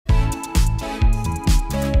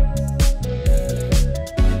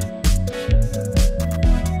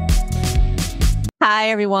Hi,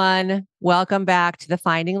 everyone. Welcome back to the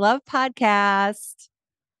Finding Love podcast.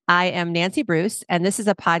 I am Nancy Bruce, and this is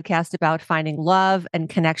a podcast about finding love and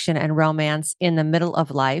connection and romance in the middle of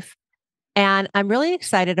life. And I'm really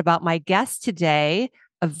excited about my guest today,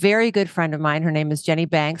 a very good friend of mine. Her name is Jenny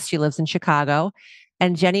Banks. She lives in Chicago.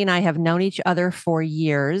 And Jenny and I have known each other for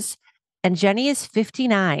years. And Jenny is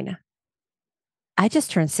 59. I just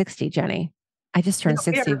turned 60, Jenny. I just turned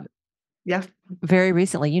 60 Yeah. very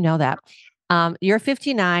recently. You know that. You're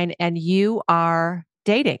 59 and you are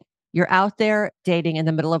dating. You're out there dating in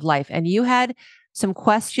the middle of life. And you had some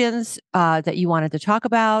questions that you wanted to talk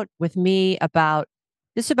about with me about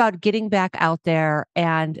just about getting back out there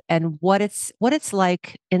and what it's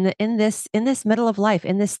like in this middle of life,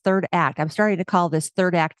 in this third act. I'm starting to call this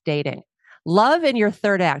third act dating. Love in your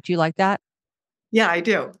third act. Do you like that? Yeah, I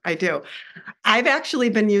do. I do. I've actually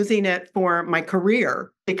been using it for my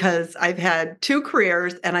career because I've had two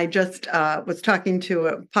careers and I just was talking to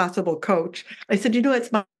a possible coach. I said,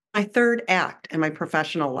 it's my third act in my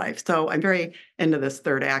professional life. So I'm very into this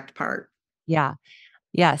third act part. Yeah.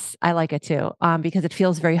 Yes, I like it too, because it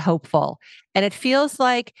feels very hopeful. And it feels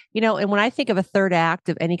like, and when I think of a third act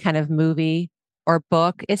of any kind of movie or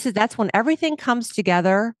book, that's when everything comes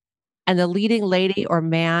together and the leading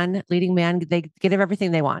man, they get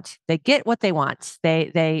everything they want. They get what they want.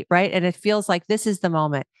 Right. And it feels like this is the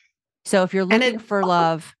moment. So if you're And looking for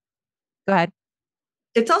love, go ahead.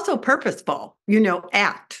 it's also purposeful,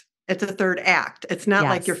 act. It's a third act. It's not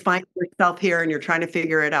like you're Yes. finding yourself here and you're trying to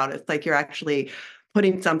figure it out. It's like you're actually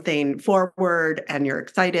putting something forward and you're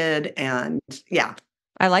excited. And yeah.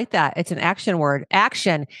 I like that. It's an action word.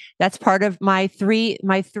 Action. That's part of my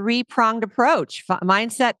three-pronged approach.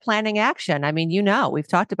 Mindset, planning, action. I mean, we've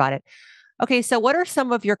talked about it. Okay, so what are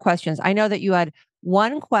some of your questions? I know that you had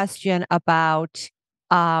one question about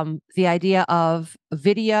the idea of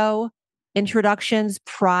video introductions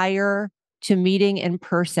prior to meeting in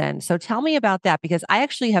person. So tell me about that because I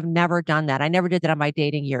actually have never done that. I never did that on my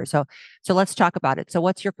dating years. So let's talk about it. So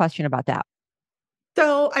what's your question about that?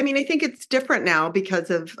 So, I think it's different now because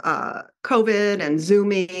of COVID and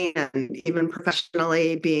Zooming and even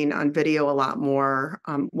professionally being on video a lot more.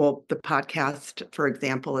 The podcast, for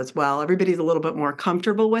example, as well. Everybody's a little bit more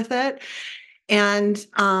comfortable with it. And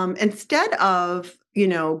instead of,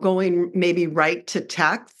 going maybe right to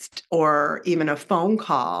text or even a phone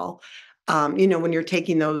call, when you're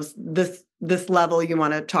taking this level you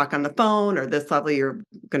want to talk on the phone or this level you're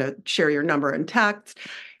going to share your number in text,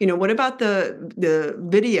 what about the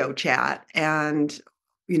video chat and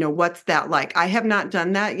what's that like? I have not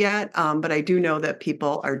done that yet, but I do know that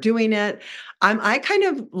people are doing it. I kind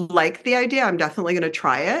of like the idea. I'm definitely going to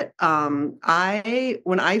try it.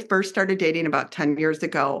 When I first started dating about 10 years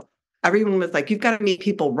ago, everyone was like, you've got to meet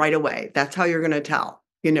people right away. That's how you're going to tell.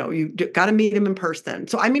 You got to meet them in person.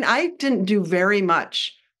 So, I didn't do very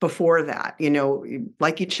much before that. You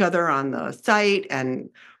like each other on the site and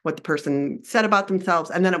what the person said about themselves.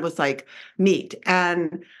 And then it was like, meet.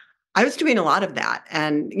 And I was doing a lot of that.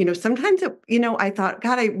 And, sometimes I thought,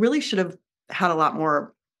 God, I really should have had a lot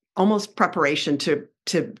more almost preparation to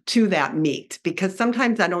that meet, because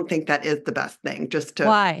sometimes I don't think that is the best thing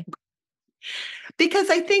Why? because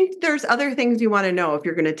I think there's other things you want to know if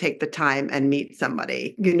you're going to take the time and meet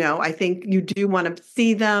somebody. I think you do want to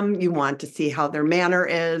see them. You want to see how their manner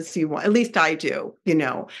is. At least I do,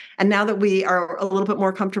 And now that we are a little bit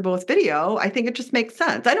more comfortable with video, I think it just makes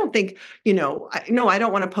sense. I don't think, I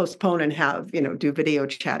don't want to postpone and have, do video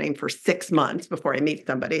chatting for 6 months before I meet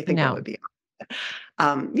somebody. I think that No. would be,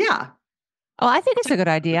 yeah. Oh, I think it's a good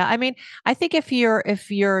idea. I mean, I think if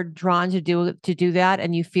you're drawn to do that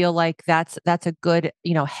and you feel like that's a good,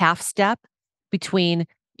 half step between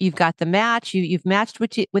you've got the match, you've matched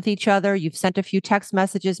with each other, you've sent a few text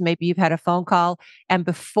messages, maybe you've had a phone call, and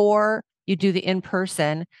before you do the in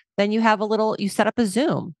person, then you set up a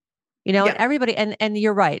Zoom. And Yeah. everybody and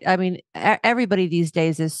you're right. I mean, everybody these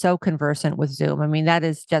days is so conversant with Zoom. I mean, that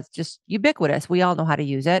is just ubiquitous. We all know how to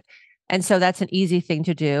use it. And so that's an easy thing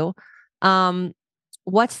to do. Um,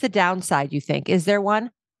 what's the downside, you think? Is there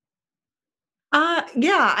one?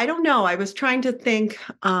 Yeah, I don't know. I was trying to think,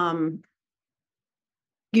 only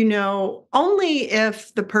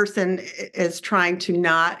if the person is trying to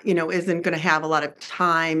not, isn't going to have a lot of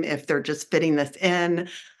time if they're just fitting this in,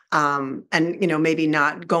 and maybe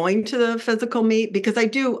not going to the physical meet, because I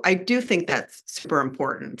do think that's super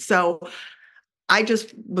important. So I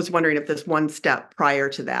just was wondering if this one step prior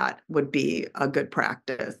to that would be a good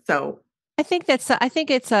practice. So I think it's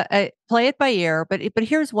a play it by ear, but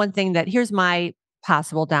here's my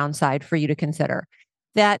possible downside for you to consider.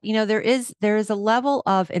 That, there is a level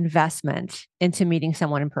of investment into meeting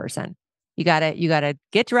someone in person. You gotta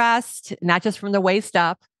get dressed, not just from the waist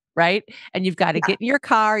up, right? And you've got to Yeah. get in your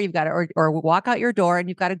car, you've got to, or walk out your door and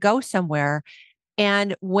you've got to go somewhere.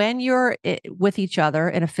 And when you're with each other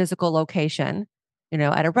in a physical location,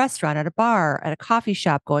 at a restaurant, at a bar, at a coffee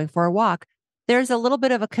shop, going for a walk, there's a little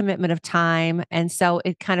bit of a commitment of time. And so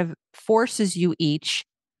it kind of forces you each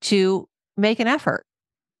to make an effort.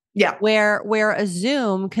 Yeah. Where a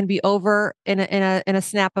Zoom can be over in a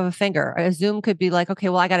snap of a finger. A Zoom could be like, okay,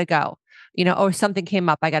 well, I got to go, or something came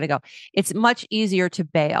up, I got to go. It's much easier to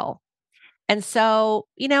bail. And so,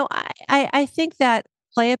 I think that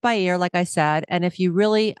play it by ear, like I said. And if you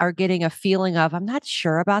really are getting a feeling of, I'm not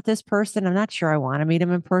sure about this person, I'm not sure I want to meet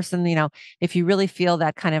him in person, if you really feel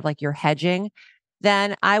that kind of like you're hedging,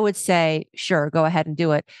 then I would say, sure, go ahead and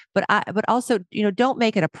do it. But also, don't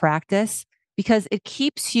make it a practice because it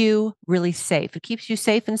keeps you really safe. It keeps you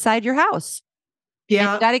safe inside your house. And you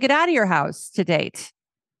Yeah. got to get out of your house to date.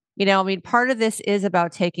 I mean, part of this is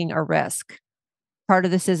about taking a risk. Part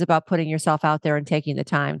of this is about putting yourself out there and taking the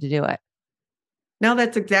time to do it. No,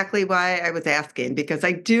 that's exactly why I was asking, because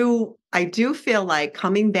I do feel like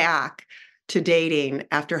coming back to dating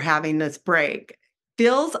after having this break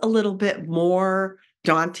feels a little bit more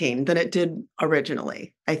daunting than it did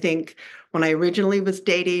originally. I think when I originally was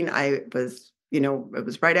dating, I was, it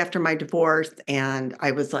was right after my divorce, and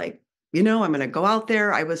I was like, I'm going to go out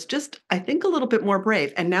there. I was just, I think, a little bit more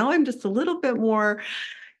brave. And now I'm just a little bit more,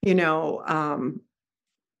 you know, um,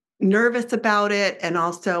 nervous about it. And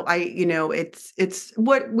also it's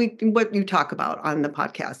what you talk about on the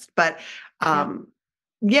podcast. But Yeah. um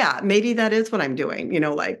yeah, maybe that is what I'm doing,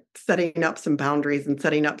 like setting up some boundaries and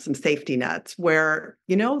setting up some safety nets where,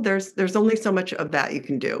 there's only so much of that you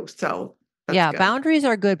can do. So that's Yeah. good. Boundaries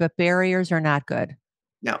are good, but barriers are not good.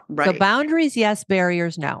 No, So right. boundaries, yes,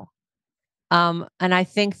 barriers, no. And I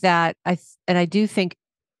think that and I do think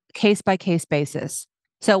case by case basis.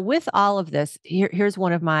 So with all of this, here's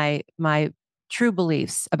one of my true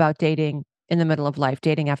beliefs about dating in the middle of life,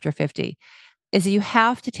 dating after 50, is that you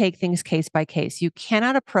have to take things case by case. You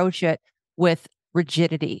cannot approach it with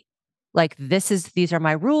rigidity. Like these are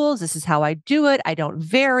my rules, this is how I do it. I don't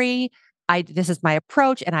vary. This is my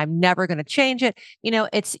approach and I'm never going to change it.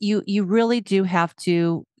 It's you really do have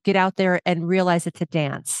to get out there and realize it's a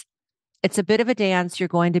dance. It's a bit of a dance. You're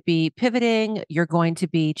going to be pivoting. You're going to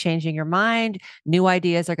be changing your mind. New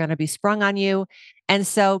ideas are going to be sprung on you. And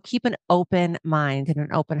so keep an open mind and an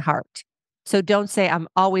open heart. So don't say, I'm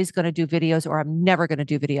always going to do videos or I'm never going to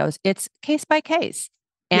do videos. It's case by case.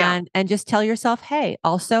 Yeah. And just tell yourself, hey,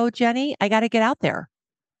 also, Jenny, I got to get out there,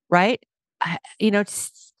 right?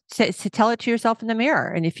 To tell it to yourself in the mirror.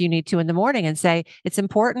 And if you need to in the morning and say, it's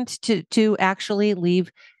important to actually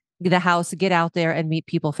leave the house, get out there and meet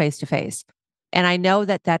people face to face. And I know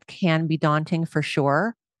that that can be daunting for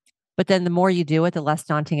sure, but then the more you do it, the less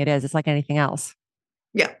daunting it is. It's like anything else.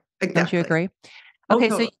 Yeah, Don't you exactly. agree? Oh, Okay,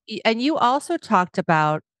 so totally. and you also talked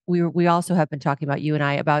about we also have been talking about you and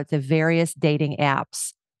I about the various dating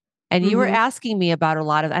apps. And you were Hmm. asking me about a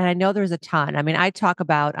lot of, and I know there's a ton. I mean, I talk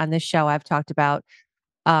about on this show, I've talked about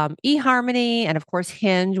eHarmony and of course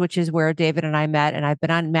Hinge, which is where David and I met. And I've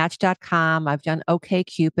been on Match.com. I've done OK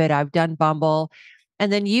Cupid. I've done Bumble,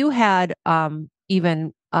 and then you had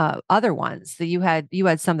even other ones that you had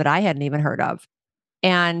some that I hadn't even heard of,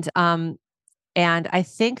 and I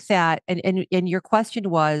think that and your question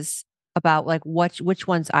was about like which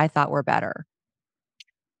ones I thought were better.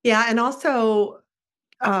 Yeah, and also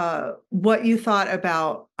what you thought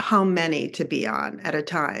about how many to be on at a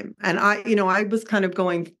time. And I was kind of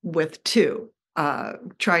going with two,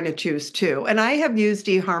 trying to choose two. And I have used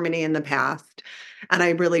eHarmony in the past, and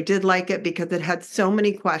I really did like it because it had so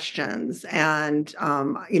many questions. And,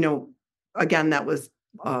 again, that was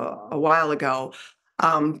a while ago.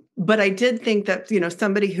 But I did think that,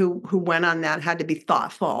 somebody who went on that had to be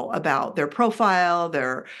thoughtful about their profile,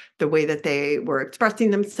 the way that they were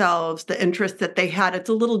expressing themselves, the interests that they had. It's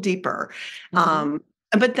a little deeper. Hmm. Um,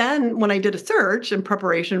 but then when I did a search in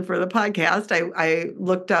preparation for the podcast, I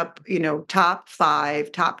looked up, top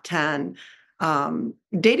 5, top 10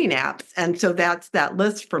 dating apps. And so that's that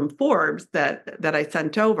list from Forbes that I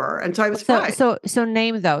sent over. And so I was So surprised. so so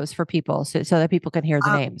name those for people so that people can hear the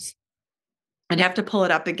Um, names. I'd have to pull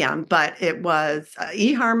it up again, but it was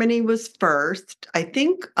eHarmony was first. I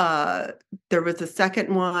think there was a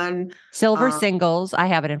second one. Silver Uh, Singles, I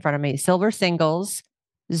have it in front of me. Silver Singles,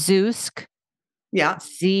 Zoosk, yeah,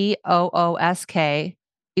 Zoosk,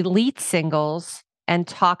 Elite Singles, and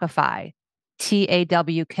Talkify,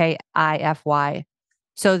 Tawkify.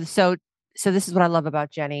 So this is what I love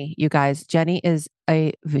about Jenny, you guys. Jenny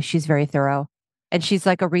she's very thorough and she's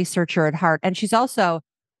like a researcher at heart. And she's also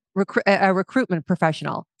a recruitment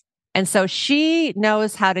professional. And so she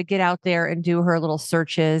knows how to get out there and do her little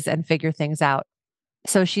searches and figure things out.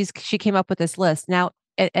 So she came up with this list. Now,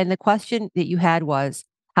 and the question that you had was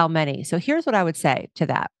how many? So here's what I would say to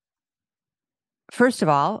that. First of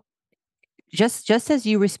all, just as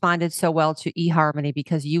you responded so well to eHarmony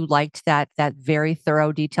because you liked that very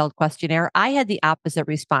thorough, detailed questionnaire, I had the opposite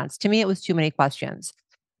response. To me, it was too many questions.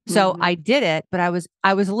 So I Mhm. did it, but I was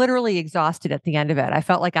literally exhausted at the end of it. I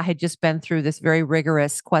felt like I had just been through this very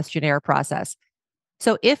rigorous questionnaire process.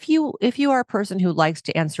 So if you are a person who likes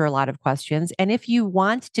to answer a lot of questions and if you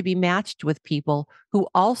want to be matched with people who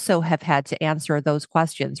also have had to answer those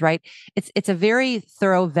questions, right? It's a very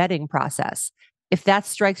thorough vetting process. If that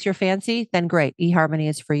strikes your fancy, then great, eHarmony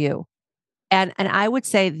is for you. And I would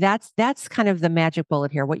say that's kind of the magic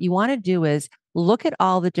bullet here. What you want to do is look at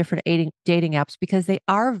all the different dating apps because they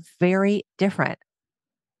are very different.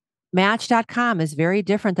 Match.com is very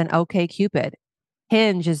different than OkCupid.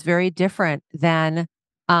 Hinge is very different than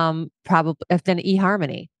probably than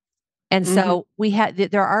eHarmony. And Mhm. so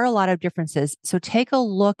there are a lot of differences. So take a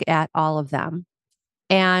look at all of them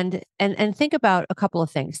and think about a couple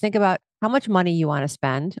of things. Think about how much money you want to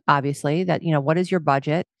spend, obviously, that what is your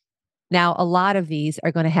budget? Now, a lot of these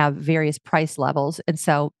are going to have various price levels. And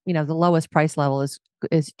so, the lowest price level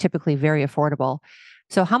is typically very affordable.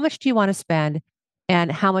 So how much do you want to spend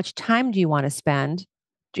and how much time do you want to spend,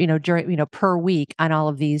 during, per week on all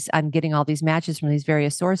of these, on getting all these matches from these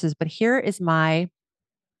various sources? But here is my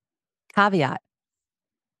caveat.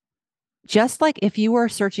 Just like if you were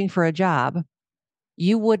searching for a job,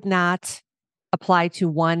 you would not apply to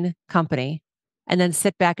one company and then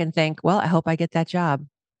sit back and think, well, I hope I get that job.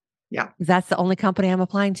 Yeah. That's the only company I'm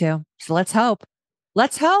applying to. So let's hope.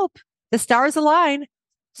 Let's hope the stars align.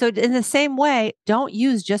 So in the same way, don't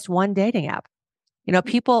use just one dating app.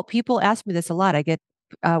 People ask me this a lot. I get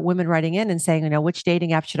women writing in and saying, which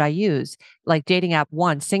dating app should I use? Like dating app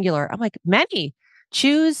one, singular. I'm like, many.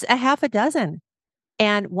 Choose a half a dozen.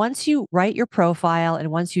 And once you write your profile and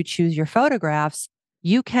once you choose your photographs,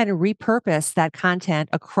 you can repurpose that content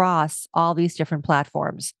across all these different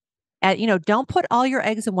platforms. And don't put all your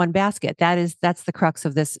eggs in one basket. That's the crux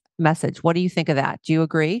of this message. What do you think of that? Do you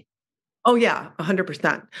agree? Oh, yeah,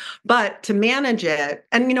 100%. But to manage it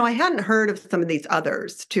and, I hadn't heard of some of these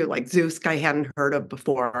others too, like Zeus, I hadn't heard of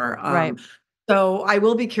before. Right. So I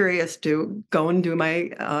will be curious to go and do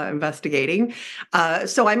my investigating.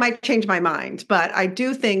 So I might change my mind, but I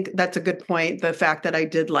do think that's a good point. The fact that I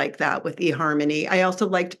did like that with eHarmony. I also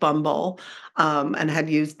liked Bumble and had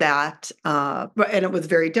used that, and it was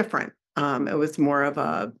very different. It was more of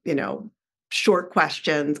a, short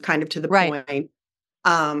questions, kind of to the Right. point.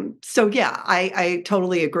 So yeah, I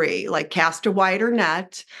totally agree. Like cast a wider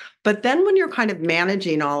net, but then when you're kind of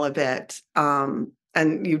managing all of it,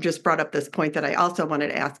 and you just brought up this point that I also wanted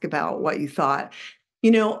to ask about what you thought, you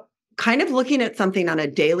know, kind of looking at something on a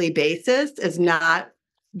daily basis is not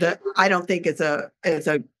I don't think is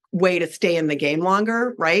a way to stay in the game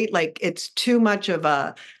longer, right? Like it's too much of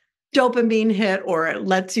a dopamine hit or it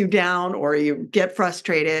lets you down or you get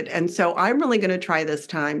frustrated. And so I'm really going to try this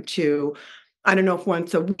time to, I don't know if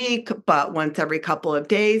once a week, but once every couple of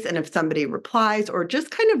days. And if somebody replies or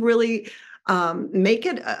just kind of really make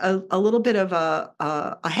it a little bit of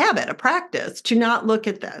a habit, a practice to not look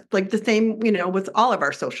at this. Like the same, with all of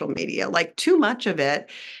our social media, like too much of it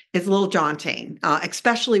is a little daunting,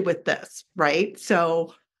 especially with this, right?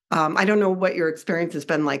 So I don't know what your experience has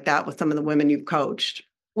been like that with some of the women you've coached.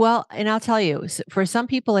 Well, and I'll tell you, for some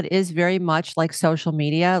people, it is very much like social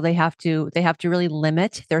media. They have to really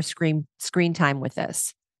limit their screen time with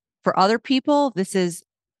this. For other people, this is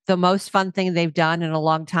the most fun thing they've done in a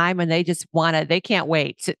long time, and they can't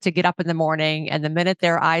wait to get up in the morning. And the minute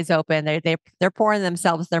their eyes open, they're pouring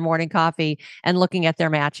themselves their morning coffee and looking at their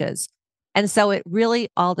matches. And so it really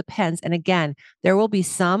all depends. And again, there will be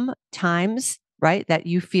some times, right, that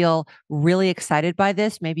you feel really excited by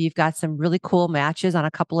this. Maybe you've got some really cool matches on a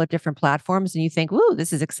couple of different platforms and you think, "Ooh,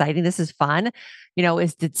 this is exciting. This is fun."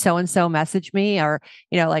 Did so and so message me or,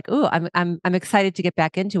 like, "Ooh, I'm excited to get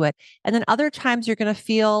back into it." And then other times you're going to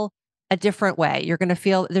feel a different way. You're going to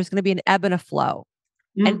feel there's going to be an ebb and a flow.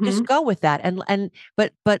 And just Hmm. go with that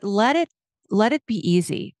but let it be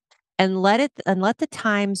easy and let the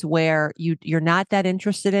times where you're not that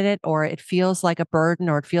interested in it or it feels like a burden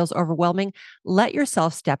or it feels overwhelming, let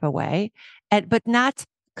yourself step away but not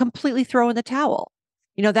completely throw in the towel.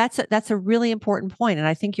 That's a really important point and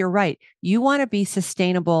I think you're right. You want to be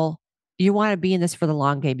sustainable. You want to be in this for the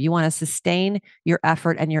long game. You want to sustain your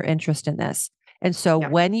effort and your interest in this. And so Yeah.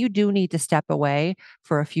 when you do need to step away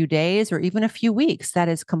for a few days or even a few weeks, that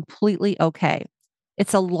is completely okay.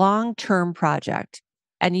 It's a long-term project.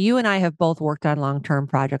 And you and I have both worked on long-term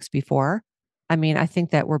projects before. I mean, I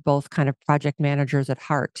think that we're both kind of project managers at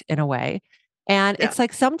heart in a way. And Yeah. it's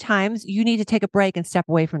like sometimes you need to take a break and step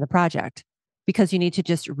away from the project because you need to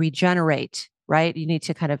just regenerate, right? You need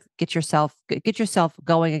to kind of get yourself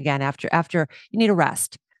going again after you need a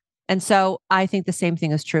rest. And so I think the same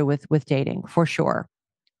thing is true with dating for sure.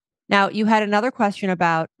 Now, you had another question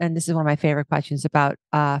about, and this is one of my favorite questions about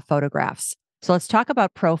photographs. So let's talk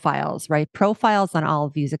about profiles, right? Profiles on all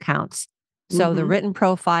of these accounts. So the Hmm. written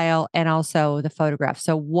profile and also the photograph.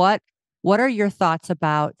 So what are your thoughts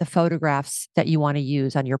about the photographs that you want to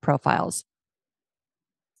use on your profiles?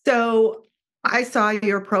 So I saw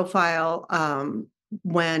your profile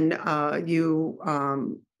when you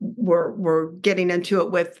were getting into it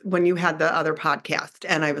with when you had the other podcast,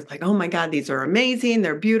 and I was like, "Oh my God, these are amazing!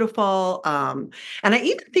 They're beautiful." And I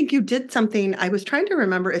even think you did something. I was trying to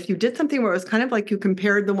remember if you did something where it was kind of like you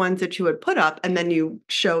compared the ones that you had put up, and then you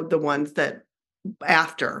showed the ones that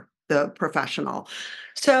after the professional.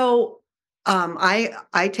 So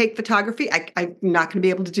I take photography. I'm not going to be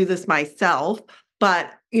able to do this myself,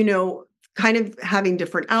 but kind of having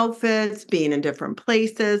different outfits, being in different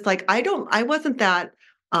places. Like I wasn't that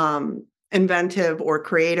inventive or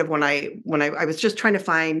creative when I was just trying to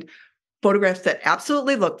find photographs that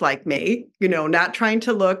absolutely looked like me, not trying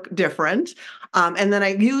to look different. And then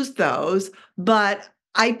I used those. But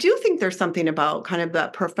I do think there's something about kind of the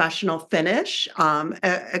professional finish,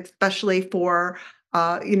 especially for,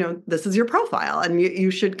 this is your profile and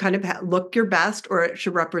you should kind of look your best or it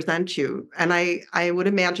should represent you. And I would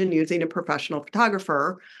imagine using a professional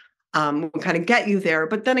photographer will kind of get you there.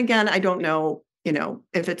 But then again, I don't know,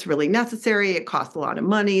 if it's really necessary. It costs a lot of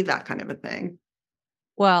money, that kind of a thing.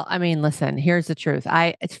 Well, I mean, listen, here's the truth.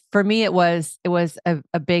 For me, it was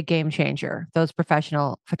a big game changer. Those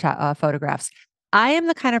professional photographs. I am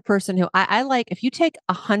the kind of person who I like. If you take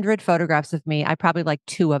 100 photographs of me, I probably like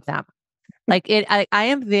two of them. Like it, I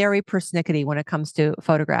am very persnickety when it comes to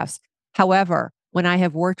photographs. However, when I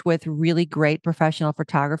have worked with really great professional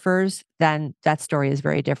photographers, then that story is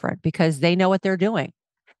very different because they know what they're doing.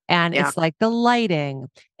 And Yeah. it's like the lighting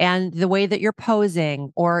and the way that you're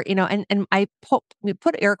posing, or, and we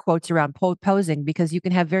put air quotes around posing because you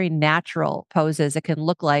can have very natural poses. It can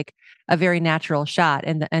look like a very natural shot.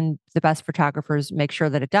 And the best photographers make sure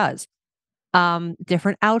that it does.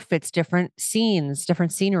 Different outfits, different scenes,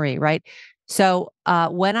 different scenery, right? So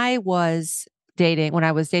when I was dating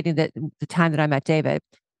the time that I met David,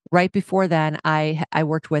 right before then, I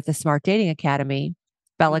worked with the Smart Dating Academy,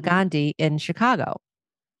 Bella Mhm. Gandhi in Chicago.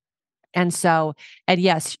 And so, and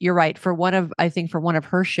yes, you're right. I think for one of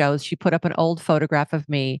her shows, she put up an old photograph of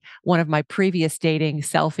me, one of my previous dating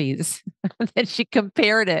selfies, and she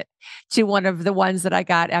compared it to one of the ones that I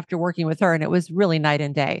got after working with her. And it was really night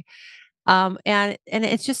and day. And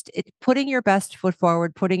it's just putting your best foot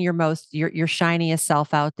forward, putting your shiniest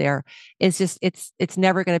self out there is just it's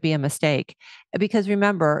never going to be a mistake because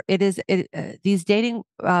remember these dating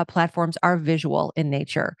platforms are visual in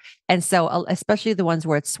nature, and so especially the ones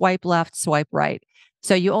where it's swipe left, swipe right.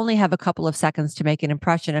 So you only have a couple of seconds to make an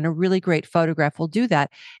impression, and a really great photograph will do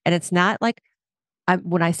that. And it's not like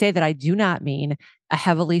when I say that, I do not mean a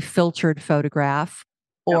heavily filtered photograph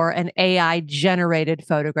Yep. or an AI generated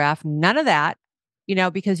photograph. None of that,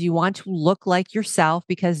 because you want to look like yourself.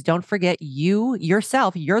 Because don't forget, you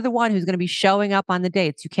yourself, you're the one who's going to be showing up on the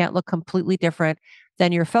dates. You can't look completely different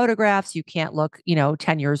than your photographs. You can't look,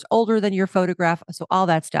 10 years older than your photograph. So, all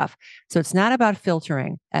that stuff. So, it's not about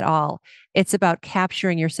filtering at all. It's about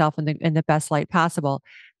capturing yourself in the best light possible.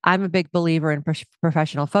 I'm a big believer in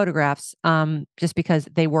professional photographs, just because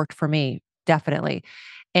they worked for me, definitely.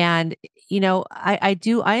 And I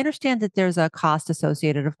understand that there's a cost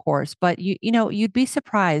associated, of course, but you'd be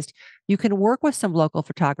surprised. You can work with some local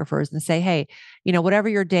photographers and say, hey, whatever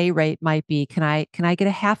your day rate might be, can I get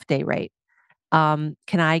a half day rate? Can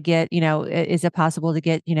I get, is it possible to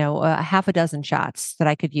get, a half a dozen shots that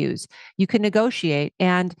I could use? You can negotiate.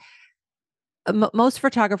 And most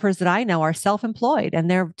photographers that I know are self-employed and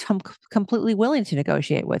they're completely willing to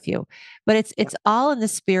negotiate with you. But it's all in the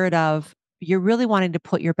spirit of you're really wanting to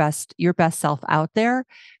put your best self out there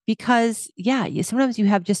because yeah, sometimes you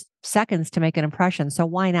have just seconds to make an impression. So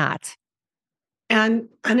why not? And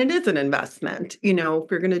it is an investment,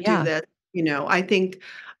 if you're gonna do Yeah. this, I think,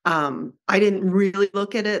 I didn't really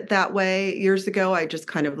look at it that way years ago. I just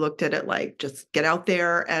kind of looked at it like, just get out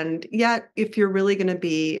there, and yet, if you're really gonna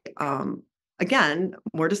be, again,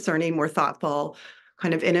 more discerning, more thoughtful,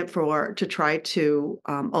 kind of in it for to try to,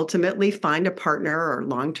 ultimately find a partner or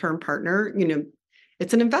long-term partner,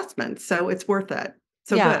 it's an investment, so it's worth it.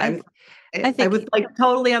 So Yeah, good, I I'm I I was think like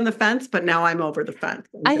totally on the fence, but now I'm over the fence.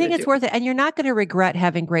 I'm I going to think do it's worth it. And you're not going to regret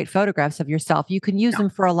having great photographs of yourself. You can use no. them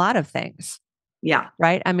for a lot of things. Yeah.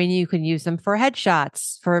 Right. I mean, you can use them for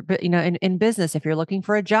headshots for, in business, if you're looking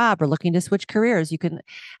for a job or looking to switch careers, you can,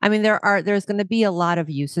 I mean, there's going to be a lot of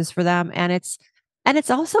uses for them. And it's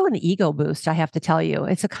also an ego boost. I have to tell you,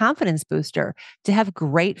 it's a confidence booster to have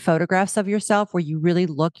great photographs of yourself where you really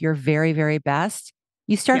look your very, very best.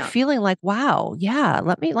 You start Yeah. feeling like, wow, yeah,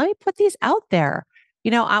 let me put these out there.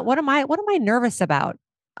 What am I nervous about?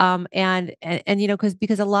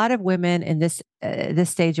 Because a lot of women in this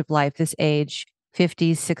stage of life, this age,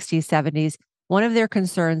 50s, 60s, 70s, one of their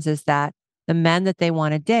concerns is that the men that they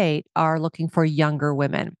want to date are looking for younger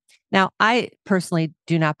women. Now, I personally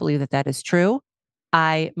do not believe that that is true.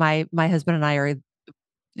 My husband and I are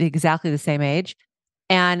exactly the same age.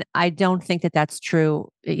 And I don't think that that's true.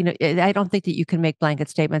 I don't think that you can make blanket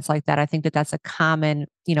statements like that. I think that that's a common,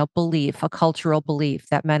 belief, a cultural belief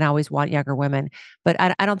that men always want younger women. But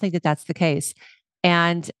I don't think that that's the case.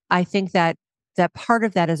 And I think that part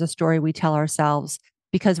of that is a story we tell ourselves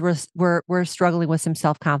because we're struggling with some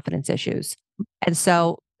self-confidence issues. And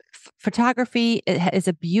so photography is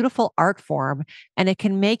a beautiful art form and it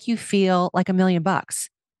can make you feel like $1 million.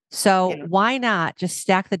 So Yeah. why not just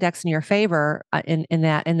stack the decks in your favor in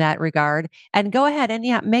that regard and go ahead and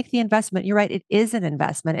make the investment. You're right, it is an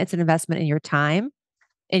investment. It's an investment in your time,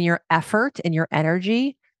 in your effort, in your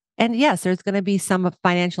energy. And yes, there's going to be some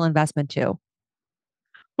financial investment too.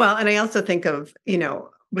 Well, and I also think of,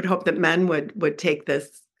 would hope that men would take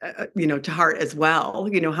this, to heart as well.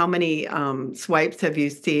 How many swipes have you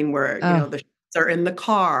seen where, Oh, the shots are in the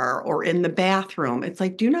car or in the bathroom? It's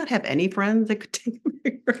like, do you not have any friends that could take a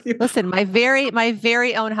picture of you? listen, my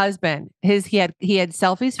very own husband, he had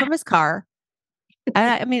selfies from his car. And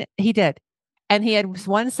I mean, he did. And he had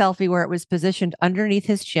one selfie where it was positioned underneath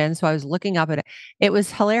his chin. So I was looking up at it. It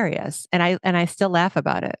was hilarious. And I still laugh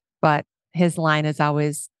about it. But his line is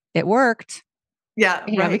always, it worked, Yeah,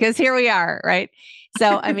 right. because here we are. Right.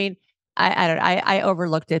 So, I mean, I don't know. I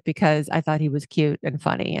overlooked it because I thought he was cute and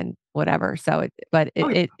funny and whatever. So Oh,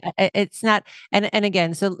 yeah. it's not, and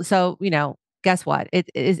again, so, guess what? It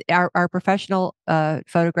is our professional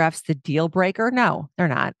photographs the deal breaker? No, they're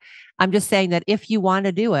not. I'm just saying that if you want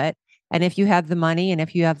to do it and if you have the money and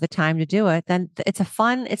if you have the time to do it, then it's a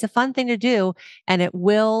fun thing to do and it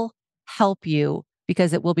will help you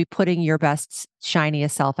because it will be putting your best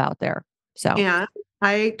shiniest self out there. So And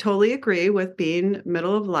I totally agree with being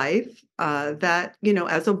middle of life, that,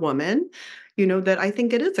 as a woman, that I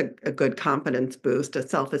think it is a good confidence boost, a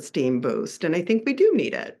self-esteem boost. And I think we do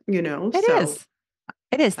need it, it so is.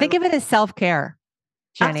 It is. I Think of it as self-care,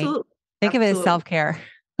 Jenny. absolutely, Think of it as absolutely. self-care.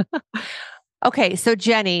 Okay, so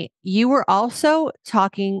Jenny, you were also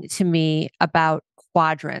talking to me about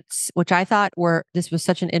quadrants, which I thought this was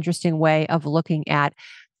such an interesting way of looking at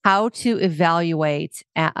how to evaluate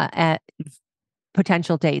at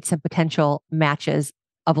potential dates and potential matches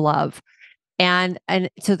of love. And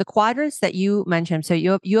so the quadrants that you mentioned, so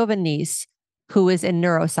you have a niece who is in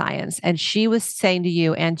neuroscience, and she was saying to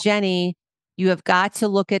you, and Jenny, you have got to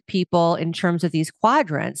look at people in terms of these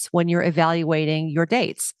quadrants when you're evaluating your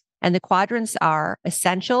dates. And the quadrants are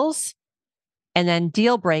essentials, and then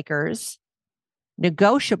deal breakers,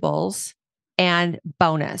 negotiables, and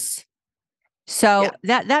bonus. So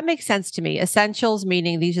Yeah. that makes sense to me. Essentials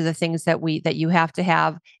meaning these are the things that you have to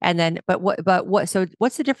have. And then but what so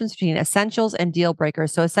what's the difference between essentials and deal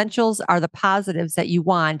breakers? So essentials are the positives that you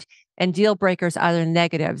want and deal breakers are the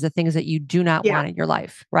negatives, the things that you do not Yeah. want in your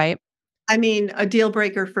life, right? I mean, a deal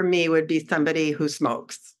breaker for me would be somebody who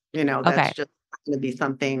smokes, Okay. that's just gonna be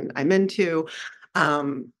something I'm into.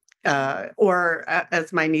 Um, or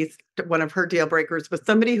as my niece, one of her deal breakers was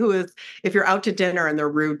somebody who is, if you're out to dinner and they're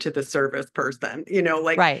rude to the service person,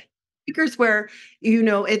 like Right. speakers where,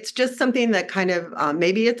 it's just something that kind of,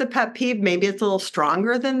 maybe it's a pet peeve, maybe it's a little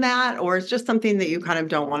stronger than that, or it's just something that you kind of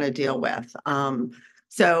don't want to deal with.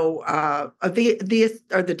 These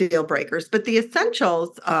are the deal breakers, but the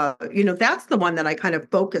essentials, that's the one that I kind of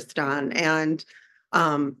focused on. And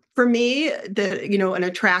for me, an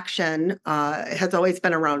attraction has always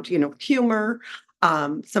been around, humor.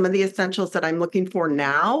 Some of the essentials that I'm looking for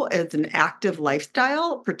now is an active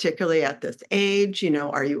lifestyle, particularly at this age.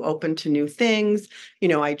 Are you open to new things?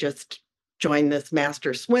 I just joined this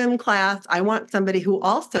master swim class. I want somebody who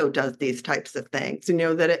also does these types of things,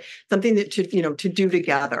 that it's something that to do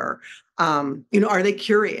together. Are they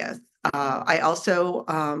curious? I also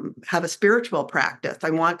have a spiritual practice.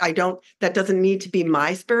 That doesn't need to be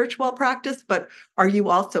my spiritual practice, but are you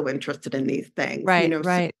also interested in these things? Right.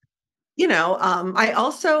 Right. I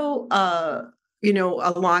also,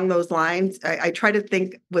 along those lines, I try to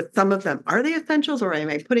think with some of them, are they essentials or am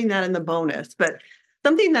I putting that in the bonus? But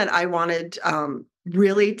something that I wanted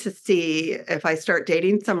really to see if I start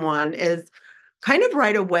dating someone is kind of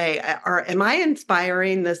right away, or am I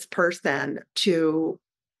inspiring this person to,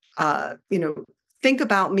 think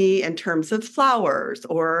about me in terms of flowers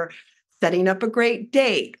or setting up a great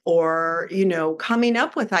date or, coming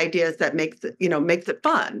up with ideas that makes it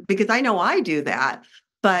fun because I know I do that.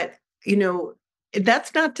 But, you know,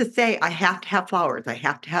 that's not to say I have to have flowers. I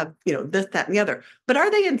have to have, this, that, and the other. But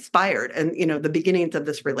are they inspired? And, the beginnings of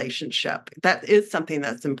this relationship, that is something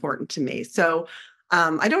that's important to me. So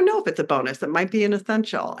I don't know if it's a bonus. It might be an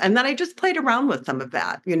essential. And then I just played around with some of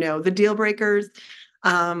that, the deal breakers.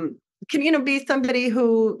 Um, can be somebody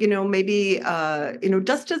who maybe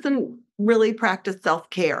just doesn't really practice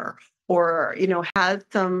self-care or has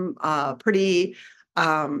some pretty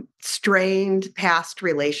strained past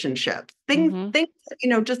relationships, Mm-hmm. things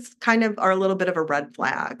that, just kind of are a little bit of a red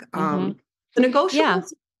flag. Mm-hmm. The Yeah.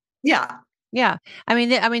 negotiables, yeah. Yeah.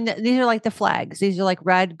 These are like the flags. These are like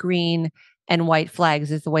red, green, and white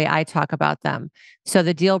flags is the way I talk about them. So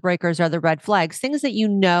the deal breakers are the red flags, things that you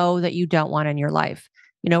know that you don't want in your life.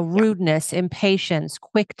 Yeah. Rudeness, impatience,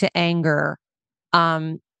 quick to anger,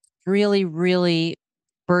 um, really, really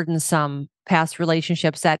burdensome past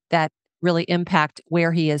relationships that really impact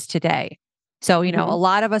where he is today. So, a Mhm.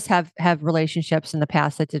 lot of us have relationships in the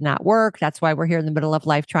past that did not work. That's why we're here in the middle of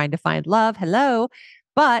life trying to find love. Hello.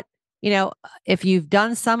 But, if you've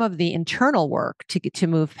done some of the internal work to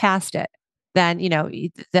move past it, then,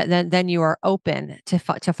 then you are open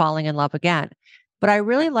to falling in love again. But I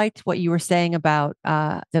really liked what you were saying about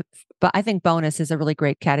but I think bonus is a really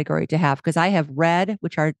great category to have because I have red,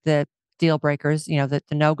 which are the deal breakers, the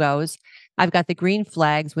no goes. I've got the green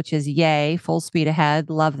flags, which is yay, full speed ahead,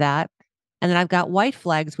 love that. And then I've got white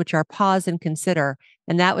flags, which are pause and consider.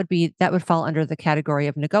 And that would fall under the category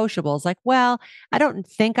of negotiables. Like, well, I don't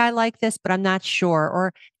think I like this, but I'm not sure.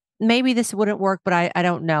 Or maybe this wouldn't work, but I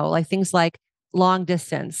don't know. Like things like long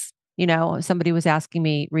distance. Somebody was asking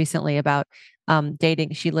me recently about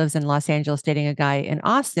dating. She lives in Los Angeles, dating a guy in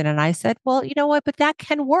Austin. And I said, well, you know what? But that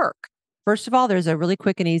can work. First of all, there's a really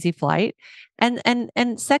quick and easy flight. And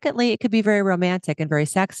secondly, it could be very romantic and very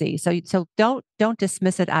sexy. So don't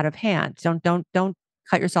dismiss it out of hand. Don't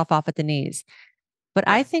cut yourself off at the knees. But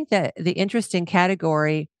I Right. think that the interesting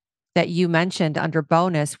category that you mentioned under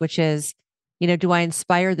bonus, which is, do I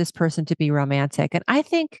inspire this person to be romantic? And I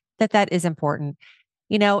think that is important.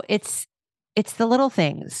 It's the little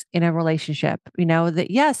things in a relationship, that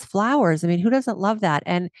yes, flowers. I mean, who doesn't love that?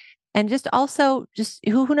 And just also just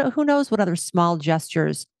who knows what other small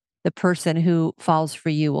gestures the person who falls for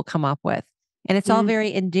you will come up with. And it's all Mm,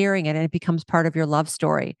 very endearing and it becomes part of your love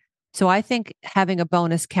story. So I think having a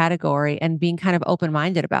bonus category and being kind of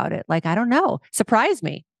open-minded about it, like, I don't know, surprise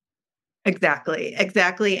me. exactly,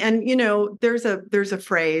 exactly. And there's a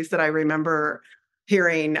phrase that I remember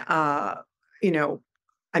hearing. You know,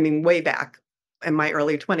 I mean, way back in my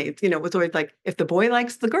early 20s. It was always like, if the boy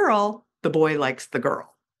likes the girl, the boy likes the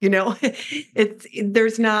girl.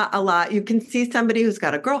 There's not a lot. You can see somebody who's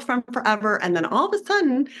got a girlfriend forever, and then all of a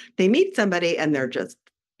sudden they meet somebody and they're just,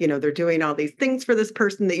 they're doing all these things for this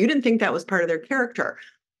person that you didn't think that was part of their character.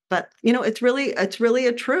 But, it's really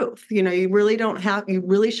a truth. You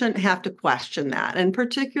really shouldn't have to question that. And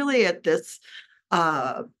particularly at this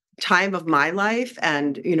uh, time of my life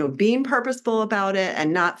and, being purposeful about it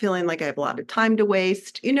and not feeling like I have a lot of time to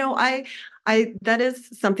waste, that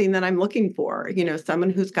is something that I'm looking for, someone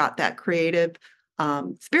who's got that creative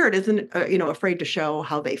spirit isn't, afraid to show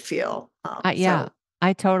how they feel. Yeah,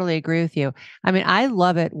 I totally agree with you. I mean, I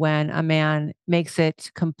love it when a man makes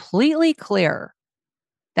it completely clear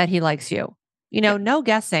that he likes you. Yeah. No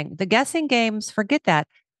guessing. The guessing games, forget that.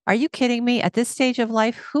 Are you kidding me? At this stage of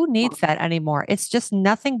life, who needs that anymore? It's just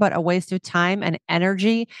nothing but a waste of time and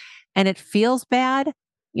energy, and it feels bad.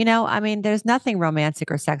 I mean, there's nothing romantic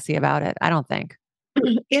or sexy about it, I don't think.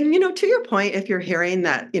 And, to your point, if you're hearing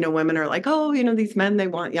that, women are like, oh, these men, they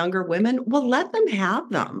want younger women, well, let them have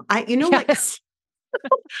them. Like, Yes.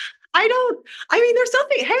 I don't, I mean, there's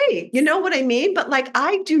something, hey, you know what I mean? But like,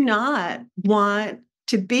 I do not want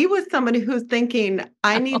to be with somebody who's thinking,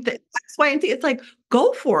 I need the X, Y, and Z. It's like,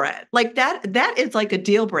 go for it. Like that is like a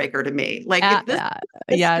deal breaker to me. Like, Uh, if this uh,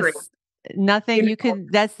 is history, yes. Nothing you you know,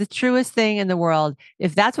 could, that's the truest thing in the world.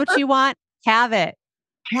 If that's what you want, have it.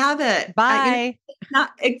 have it. Bye.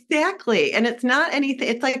 Not exactly. And it's not anything,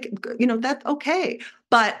 it's like, that's okay.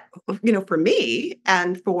 But, for me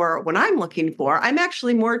and for what I'm looking for, I'm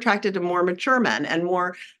actually more attracted to more mature men and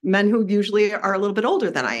more men who usually are a little bit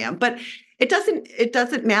older than I am. But it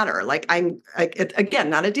doesn't matter. Like again,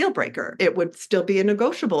 not a deal breaker. It would still be a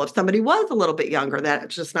negotiable if somebody was a little bit younger.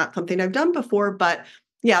 That's just not something I've done before. But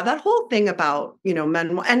yeah, that whole thing about,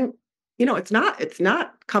 men, and it's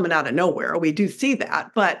not coming out of nowhere. We do see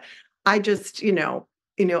that, but I just,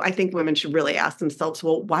 I think women should really ask themselves,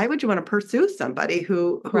 well, why would you want to pursue somebody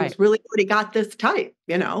Right. who's really already got this type,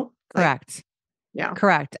 like, Correct. yeah.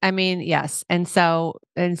 Correct. I mean, yes. And so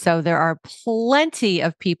there are plenty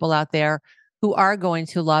of people out there who are going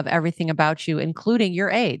to love everything about you, including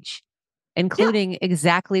your age, Yeah. including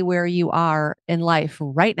exactly where you are in life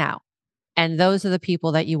right now. And those are the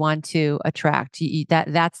people that you want to attract.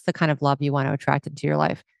 That's the kind of love you want to attract into your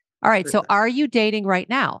life. All right. So 100%. are you dating right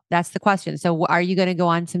now? That's the question. So are you going to go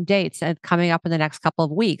on some dates and coming up in the next couple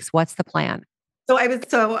of weeks? What's the plan?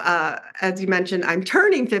 As you mentioned, I'm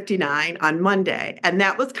turning 59 on Monday, and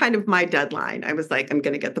that was kind of my deadline. I was like, I'm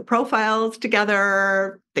going to get the profiles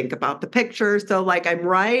together, think about the pictures. So like, I'm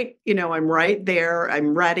right there.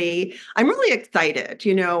 I'm ready. I'm really excited.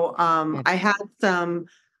 Good.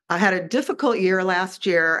 I had a difficult year last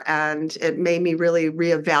year, and it made me really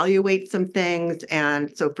reevaluate some things.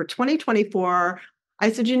 And so for 2024,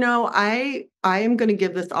 I said, I am going to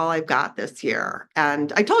give this all I've got this year.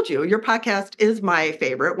 And I told you, your podcast is my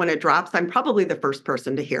favorite. When it drops, I'm probably the first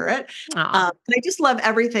person to hear it. Oh, And I just love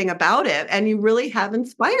everything about it. And you really have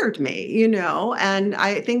inspired me, and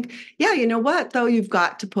I think, yeah, you know what, though, you've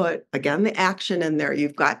got to put, again, the action in there.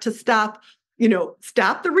 You've got to stop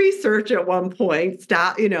the research at one point,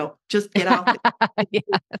 stop, just get out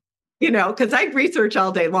yeah. because I research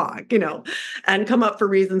all day long, and come up for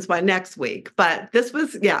reasons by next week. But this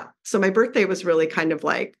was, yeah. So my birthday was really kind of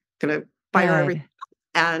like going to fire everything.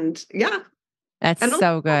 Good. And yeah. That's And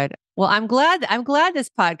so good. Well, I'm glad this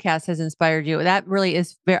podcast has inspired you. That really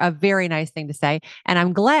is a very nice thing to say. And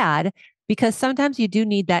I'm glad because sometimes you do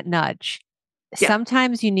need that nudge. yeah.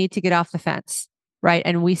 Sometimes you need to get off the fence, right?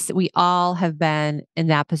 And we all have been in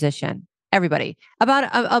that position. Everybody about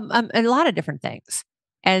a lot of different things.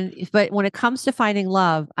 But when it comes to finding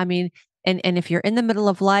love, I mean, and if you're in the middle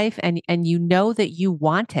of life and you know that you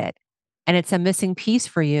want it and it's a missing piece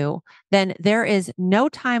for you, then there is no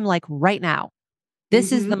time like right now.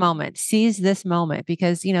 This is Hmm. the moment. Seize this moment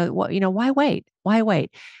because why wait? Why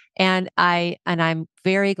wait? And I'm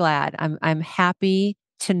very glad. I'm happy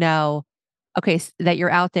to know, okay, that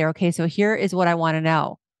you're out there. Okay, so here is what I want to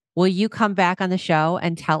know. Will you come back on the show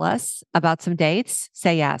and tell us about some dates?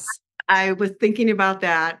 Say yes. I was thinking about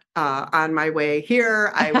that on my way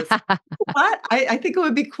here. I was, what? I think it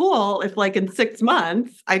would be cool if, like, in 6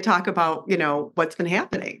 months, I talk about, what's been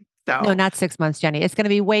happening. No, So, not 6 months, Jenny. It's going to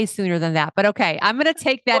be way sooner than that. But okay, I'm going to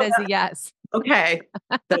take that as a yes. okay.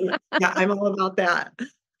 Then, yeah, I'm all about that.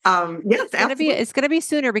 Yes, absolutely. It's gonna be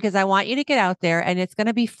sooner because I want you to get out there and it's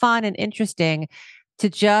gonna be fun and interesting to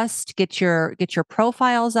just get your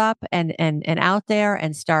profiles up and out there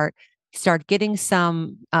and start getting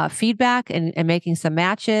some feedback and making some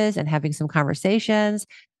matches and having some conversations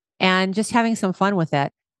and just having some fun with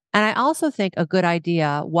it. And I also think a good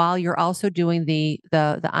idea while you're also doing the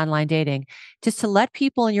online dating, just to let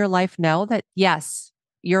people in your life know that yes,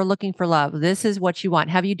 you're looking for love. This is what you want.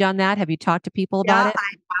 Have you done that? Have you talked to people about Yeah, it?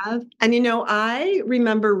 I have. And I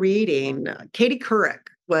remember reading Katie Couric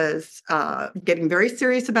was getting very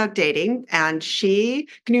serious about dating. And can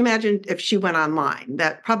you imagine if she went online?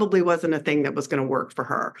 That probably wasn't a thing that was going to work for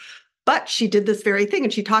her. But she did this very thing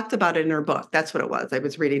and she talked about it in her book. That's what it was. I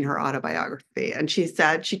was reading her autobiography and she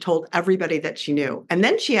said she told everybody that she knew. And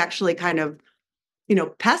then she actually kind of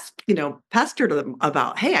pestered them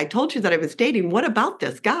about, hey, I told you that I was dating. What about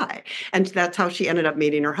this guy? And that's how she ended up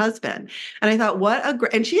meeting her husband. And I thought, what a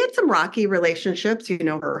great, and she had some rocky relationships.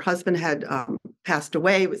 Her husband had passed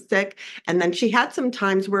away, was sick. And then she had some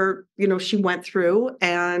times where, she went through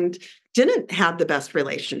and didn't have the best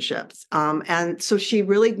relationships. And so she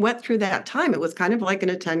really went through that time. It was kind of like in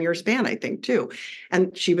a 10-year span, I think, too.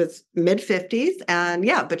 And she was mid 50s. And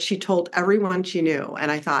yeah, but she told everyone she knew. And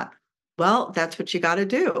I thought, well, that's what you got to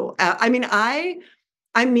do. I mean,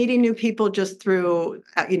 I'm meeting new people just through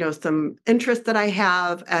some interests that I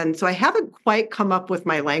have, and so I haven't quite come up with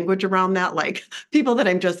my language around that, like people that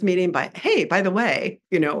I'm just meeting by, hey, by the way,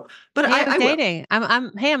 But Hey, I'm I will dating.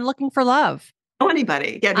 Hey, I'm looking for love. know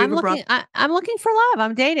anybody. Yeah, do you have a brother? I'm looking for love.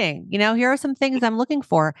 I'm dating. Here are some things I'm looking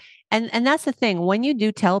for. And that's the thing. When you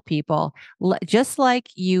do tell people, just like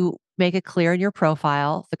you make it clear in your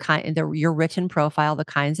profile, your written profile, the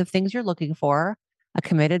kinds of things you're looking for, a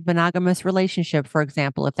committed monogamous relationship, for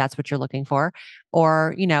example, if that's what you're looking for,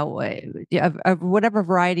 or, whatever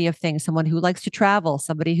variety of things, someone who likes to travel,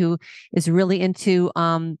 somebody who is really into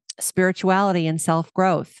spirituality and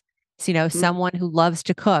self-growth, Mm. someone who loves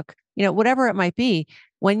to cook, whatever it might be.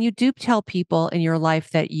 When you do tell people in your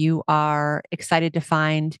life that you are excited to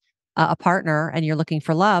find a partner and you're looking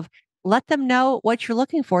for love, let them know what you're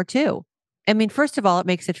looking for too. I mean, first of all, it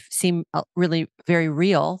makes it seem really very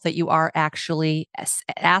real that you are actually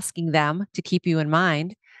asking them to keep you in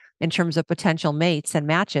mind in terms of potential mates and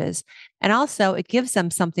matches. And also, it gives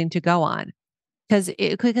them something to go on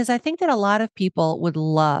because I think that a lot of people would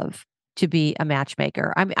love to be a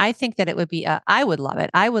matchmaker. I mean, I think that it would be I would love it.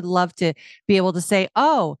 I would love to be able to say,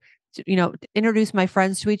 "Oh, introduce my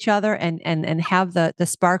friends to each other and have the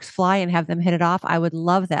sparks fly and have them hit it off." I would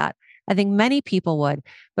love that. I think many people would,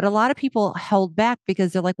 but a lot of people hold back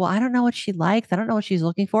because they're like, "Well, I don't know what she likes. I don't know what she's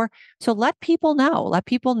looking for." So let people know. Let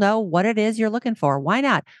people know what it is you're looking for. Why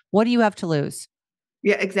not? What do you have to lose?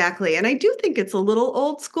 Yeah, exactly. And I do think it's a little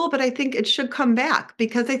old school, but I think it should come back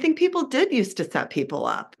because I think people did used to set people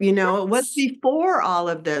up. It was Yes. before all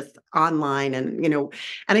of this online and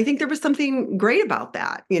I think there was something great about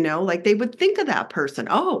that, like they would think of that person.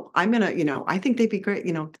 Oh, I'm gonna, I think they'd be great,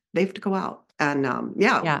 they have to go out. And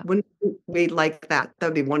yeah, Yeah. wouldn't we like that?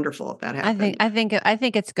 That'd be wonderful if that I think happened. I think I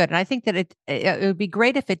think it's good, and I think that it would be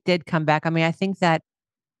great if it did come back. I mean, I think that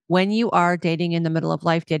when you are dating in the middle of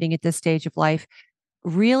life, dating at this stage of life,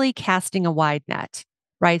 really casting a wide net,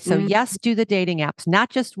 right? So, Mhm, yes, do the dating apps, not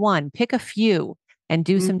just one, pick a few and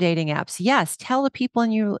do mhm. some dating apps. Yes, tell the people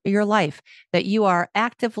in your life that you are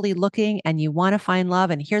actively looking and you want to find love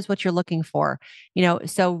and here's what you're looking for.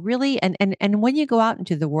 So really and when you go out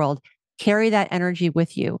into the world, carry that energy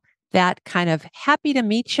with you. That kind of happy to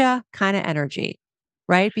meet you kind of energy,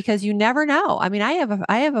 right? Because you never know. I mean, I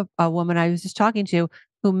have a woman I was just talking to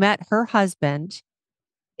who met her husband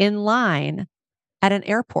in line at an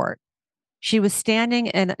airport. She was standing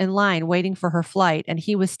in line waiting for her flight, and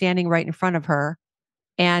he was standing right in front of her.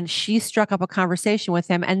 And she struck up a conversation with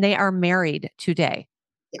him, and they are married today.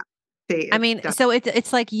 Yeah. See, I it's mean, so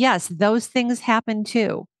it's like, yes, those things happen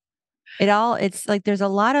too. It's like there's a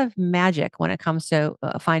lot of magic when it comes to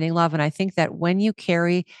finding love. And I think that when you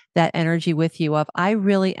carry that energy with you of, I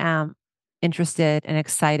really am interested and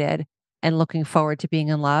excited and looking forward to being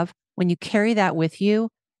in love, when you carry that with you,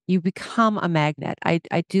 you become a magnet. I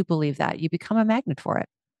do believe that you become a magnet for it.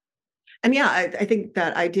 And yeah, I think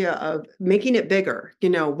that idea of making it bigger,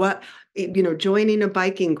 joining a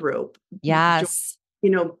biking group, jo- Yes.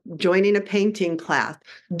 joining a painting class,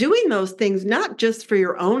 doing those things not just for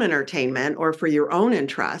your own entertainment or for your own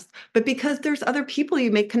interest, but because there's other people you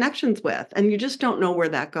make connections with and you just don't know where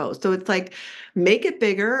that goes. So it's like make it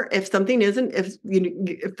bigger. If something isn't, if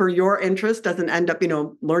if for your interest doesn't end up,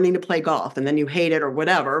 learning to play golf and then you hate it or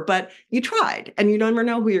whatever, but you tried and you never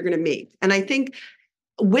know who you're going to meet. And I think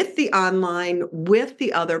with the online, with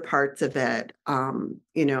the other parts of it,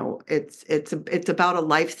 it's about a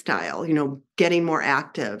lifestyle, getting more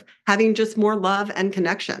active, having just more love and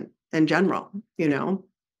connection in general, that's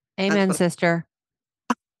Amen, what sister.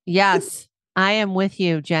 Yes, I am with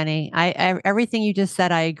you, Jenny. Everything you just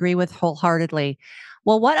said, I agree with wholeheartedly.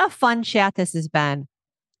 Well, what a fun chat this has been.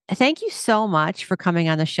 Thank you so much for coming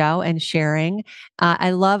on the show and sharing.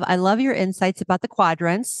 I love your insights about the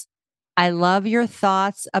quadrants. I love your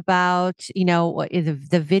thoughts about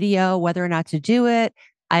the video, whether or not to do it.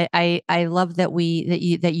 I love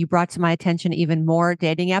that you brought to my attention even more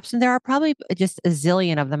dating apps, and there are probably just a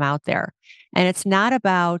zillion of them out there. And it's not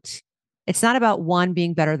about one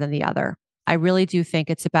being better than the other. I really do think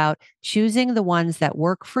it's about choosing the ones that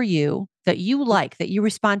work for you, that you like, that you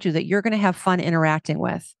respond to, that you're going to have fun interacting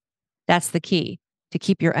with. That's the key to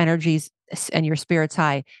keep your energies and your spirits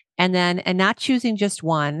high. And not choosing just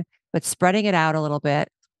one, but spreading it out a little bit.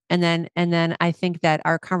 And then I think that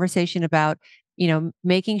our conversation about,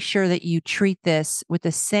 making sure that you treat this with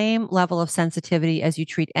the same level of sensitivity as you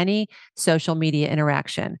treat any social media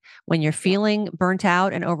interaction. When you're yeah. feeling burnt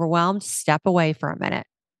out and overwhelmed, step away for a minute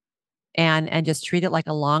and just treat it like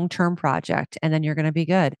a long-term project and then you're going to be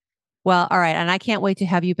good. Well, all right, and I can't wait to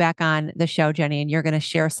have you back on the show, Jenny, and you're going to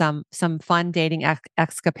share some fun dating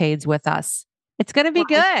escapades with us. It's going to be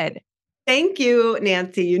Well, good. thank you,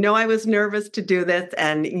 Nancy. I was nervous to do this,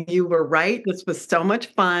 and you were right. This was so much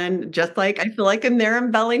fun. Just like I feel like I'm there in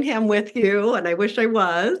Bellingham with you, and I wish I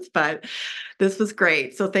was, but this was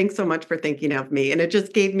great. So thanks so much for thinking of me. And it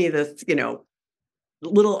just gave me this,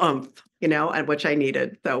 little oomph, and which I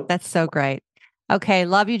needed. So That's so great. Okay,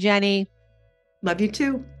 love you, Jenny. love you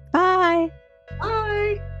too. Bye. Bye.